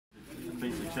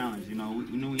challenge. You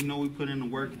know we put in the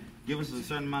work. Give us a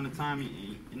certain amount of time.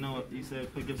 You know, he said,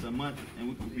 give us a month, and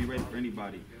we can be ready for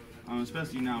anybody.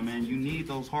 Especially now, man. You need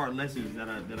those hard lessons that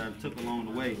I took along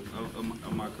the way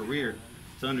of my career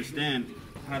to understand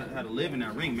how to live in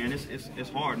that ring, man. It's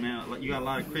hard, man. You got a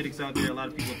lot of critics out there, a lot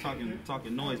of people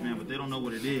talking noise, man, but they don't know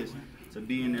what it is to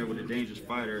be in there with a dangerous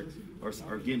fighter or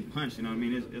getting punched. You know what I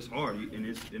mean? It's hard, and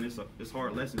it's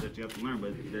hard lessons that you have to learn,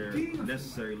 but they're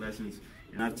necessary lessons.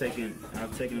 And I've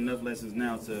taken enough lessons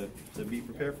now to be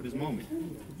prepared for this moment.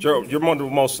 Gerald, you're one of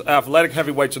the most athletic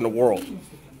heavyweights in the world,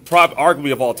 probably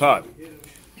arguably of all time.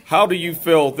 How do you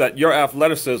feel that your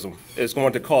athleticism is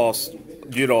going to cause,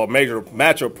 you know, a major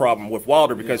matchup problem with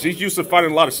Wilder, because he's used to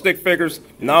fighting a lot of stick figures,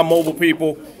 non-mobile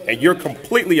people, and you're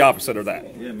completely opposite of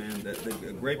that? Yeah, man.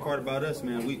 The great part about us,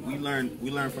 man, we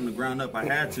learned from the ground up. I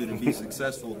had to be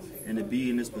successful and to be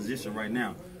in this position right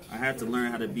now. I had to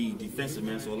learn how to be defensive,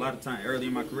 man. So a lot of time early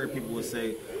in my career, people would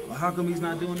say, well, how come he's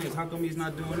not doing this? How come he's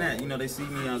not doing that? You know, they see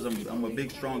me as I'm a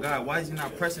big, strong guy. Why is he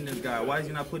not pressing this guy? Why is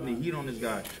he not putting the heat on this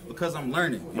guy? Because I'm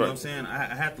learning. You know what I'm saying?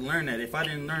 I had to learn that. If I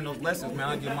didn't learn those lessons, man,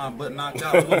 I'd get my butt knocked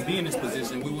out. We wouldn't be in this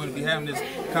position. We wouldn't be having this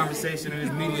conversation in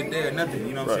this media day or nothing.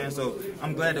 You know what I'm saying? So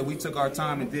I'm glad that we took our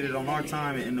time and did it on our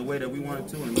time in the way that we wanted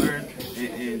to, and learned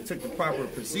and took the proper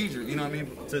procedure, you know what I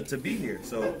mean, to be here.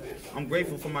 So I'm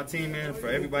grateful for my team, man, for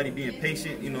everybody being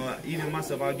patient. You know, even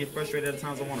myself, I get frustrated at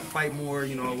times. I want to fight more,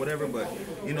 you know, or whatever. But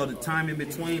you know, the time in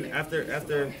between, after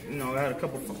you know, I had a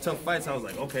couple of tough fights. I was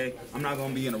like, okay, I'm not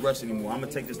gonna be in a rush anymore. I'm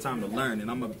gonna take this time to learn, and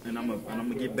I'm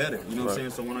gonna get better. You know what I'm saying?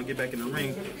 So when I get back in the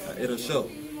ring, it'll show.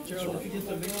 Gerald, if you get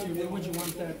the victory, where would you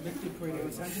want that victory parade? In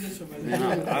Los Angeles or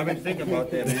Man, I've been thinking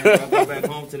about that, man. Do I go back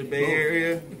home to the Bay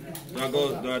Area? Do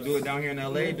I do it down here in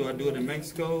LA? Do I do it in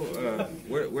Mexico?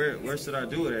 Where should I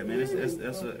do it at, man?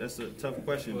 That's a tough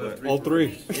question. But All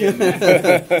three. Yeah, man.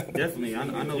 Definitely. I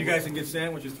know. You guys can get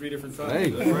sandwiches 3 different times.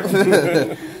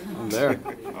 Hey. I'm there.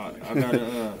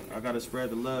 I gotta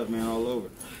spread the love, man, all over.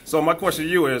 So my question to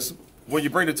you is, when you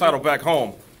bring the title back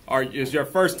home, is your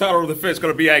first title of the defense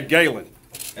going to be at Galen?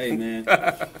 Hey, man,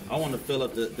 I want to fill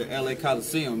up the LA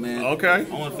Coliseum, man. Okay.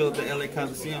 I want to fill up the LA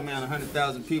Coliseum, man.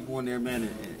 100,000 people in there, man,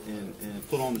 and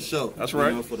put on the show. That's right.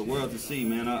 You know, for the world to see,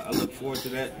 man. I look forward to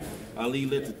that. Ali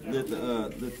lit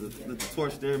the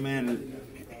torch there, man. And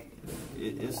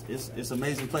it's an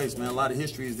amazing place, man. A lot of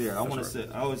history is there. I always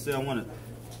say I want to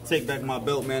take back my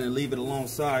belt, man, and leave it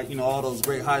alongside, you know, all those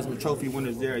great Heisman Trophy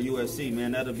winners there at USC,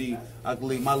 man. That'll be, I can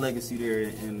leave my legacy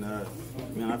there, and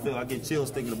man, I get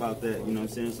chills thinking about that. You know what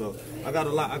I'm saying? So I got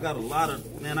a lot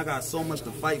of, man. I got so much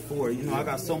to fight for. You know, I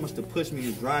got so much to push me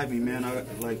and drive me, man.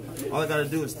 All I gotta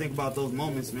do is think about those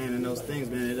moments, man, and those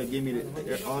things, man. It'll give me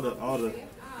all the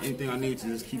anything I need to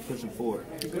just keep pushing forward.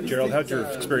 Gerald, how'd your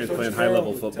experience playing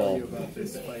high-level football?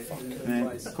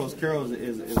 Man, Coach Carroll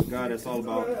is a guy that's all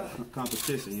about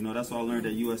competition. You know, that's all I learned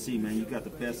at USC, man. You got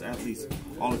the best athletes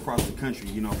all across the country,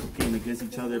 you know, competing against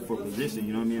each other for position,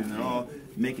 you know what I mean? And they're all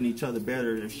making each other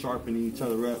better. They're sharpening each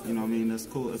other up, you know what I mean? That's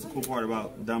cool. That's a cool part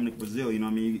about Dominic Brazil, you know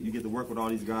what I mean? You get to work with all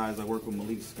these guys. I work with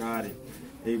Malik Scott and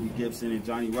Avery Gibson and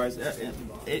Johnny Rice.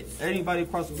 Anybody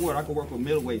across the board, I can work with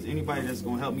middleweights. Anybody that's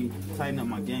gonna help me tighten up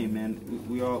my game, man.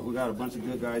 We got a bunch of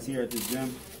good guys here at this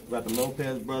gym. We got the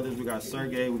Lopez brothers. We got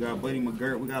Sergey. We got Buddy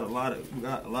McGirt. We got a lot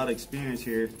of experience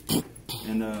here,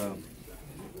 and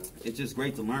it's just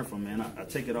great to learn from, man. I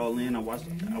take it all in.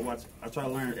 I try to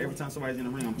learn every time somebody's in the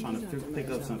ring. I'm trying to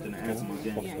pick up something to add to my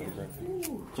game.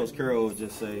 Coach Carroll would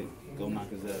just say, "Go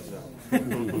knock his ass out."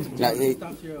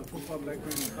 Stop your football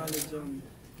background in college.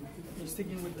 You're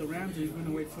sticking with the Rams, or you're going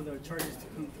to wait for the Chargers to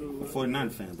come through? I'm a 49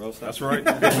 fan, bro. Stop. That's right.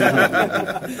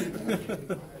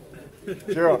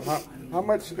 Gerald, how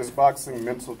much is boxing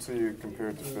mental to you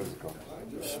compared to physical?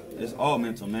 It's all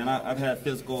mental, man. I've had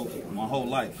physical my whole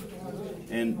life.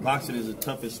 And boxing is the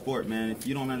toughest sport, man. If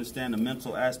you don't understand the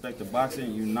mental aspect of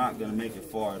boxing, you're not gonna make it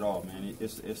far at all, man.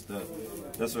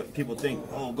 That's what people think.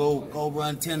 Oh, go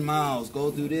run 10 miles,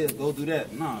 go do this, go do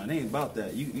that. No, it ain't about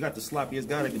that. You got the sloppiest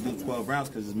guy that can do 12 rounds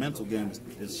because his mental game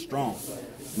is strong.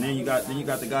 And then you got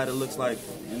the guy that looks like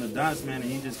in the dance, man, and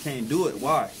he just can't do it.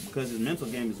 Why? Because his mental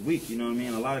game is weak. You know what I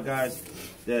mean? A lot of guys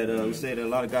that we say that a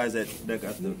lot of guys that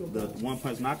got the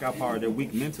one-punch knockout power, they're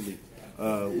weak mentally.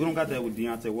 We don't got that with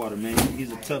Deontay Wilder, man.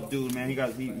 He's a tough dude, man.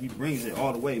 He brings it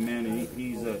all the way, man. And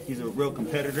he's a real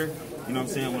competitor. You know what I'm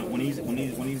saying?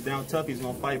 When he's down tough, he's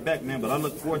gonna fight back, man. But I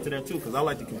look forward to that too, because I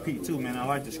like to compete too, man. I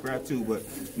like to scrap too. But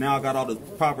now I got all the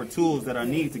proper tools that I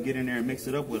need to get in there and mix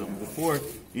it up with him. Before,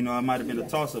 you know, I might have been a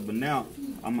toss-up, but now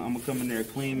I'm gonna come in there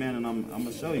clean, man, and I'm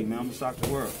gonna show you, man. I'm gonna shock the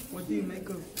world. What do you make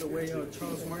of the way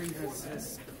Charles Martin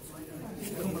has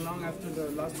come along after the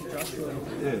loss to Joshua.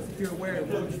 Yeah. If you're aware,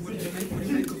 what do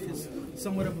you make of his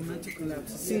somewhat of a mental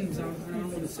collapse? It seems, I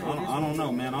don't want to say. I don't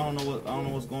know, man. I don't know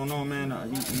what's going on, man.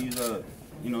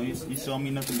 He showed me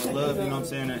nothing but love. You know what I'm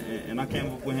saying? And I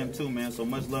came up with him too, man. So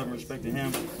much love and respect to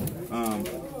him.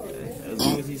 As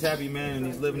long as he's happy, man, and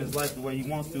he's living his life the way he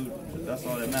wants to, that's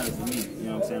all that matters to me. You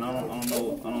know what I'm saying? I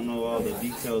don't know all the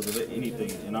details of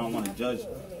anything, and I don't want to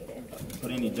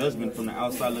put any judgment from the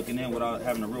outside looking in without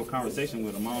having a real conversation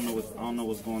with him. I don't know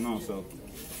what's going on. So.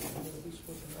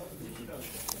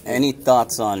 Any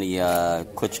thoughts on the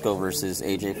Klitschko versus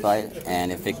AJ fight?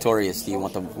 And if victorious, do you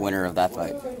want the winner of that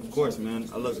fight? Of course, man.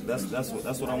 Look, that's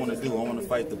what I want to do. I want to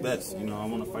fight the best. You know, I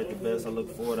want to fight the best. I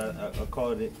look forward. I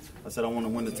called it. I said I want to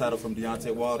win the title from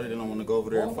Deontay Wilder. Then I want to go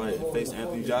over there and face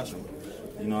Anthony Joshua.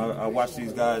 You know, I watch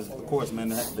these guys. Of course, man.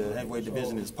 The heavyweight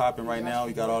division is popping right now.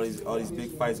 We got all these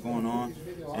big fights going on,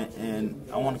 and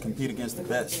I want to compete against the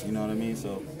best. You know what I mean?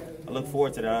 So. I look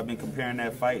forward to that. I've been comparing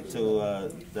that fight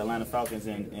to the Atlanta Falcons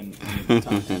and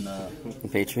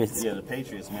Patriots. Yeah, the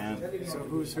Patriots, man. So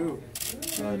who's who?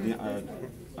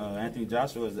 Anthony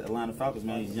Joshua is the Atlanta Falcons,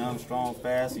 man. He's young, strong,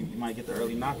 fast. You might get the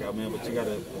early knockout, man, but you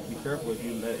gotta be careful if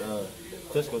you let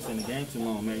Klitschko sit in the game too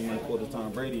long, man. You might pull the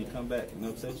Tom Brady and come back and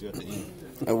upset you at the end.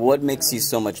 And what makes you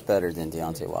so much better than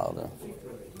Deontay Wilder?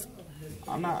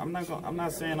 I'm not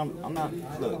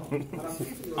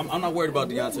worried about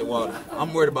Deontay Wilder.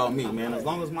 I'm worried about me, man. As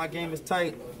long as my game is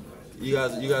tight, you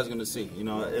guys are gonna see. You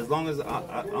know, as long as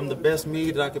I'm the best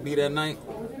me that I could be that night,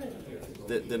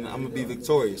 then I'm gonna be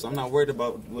victorious. I'm not worried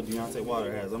about what Deontay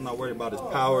Wilder has. I'm not worried about his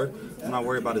power. I'm not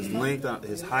worried about his length,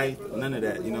 his height, none of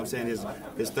that. You know what I'm saying?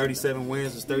 His 37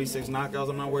 wins, his 36 knockouts.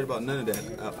 I'm not worried about none of that.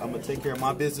 I'm gonna take care of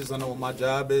my business. I know what my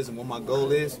job is and what my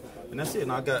goal is, and that's it.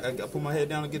 And I got to put my head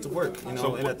down and get to work. You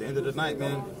know, and at the end of the night,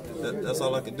 man, that's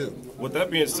all I can do. With that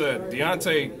being said,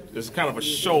 Deontay is kind of a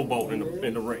showboat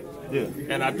in the ring. Yeah.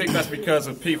 And I think that's because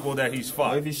of people that he's fought.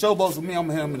 Well, if he showboats with me, I'm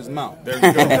gonna hit him in his mouth. There you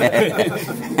go.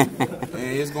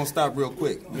 And it's gonna stop real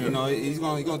quick. You know, he's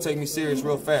gonna take me serious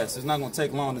real fast. It's not gonna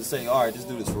take long to say, all right, just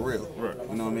do this for real. Right.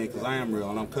 You know what I mean? Because I am real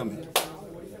and I'm coming. All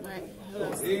right.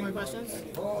 Any more questions?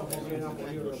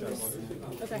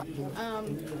 Okay.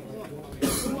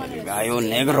 Gallo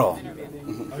Negro.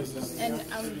 And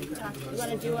you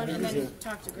want to do one and then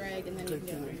talk to Greg and then you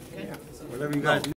can do it. Okay. Whatever you guys.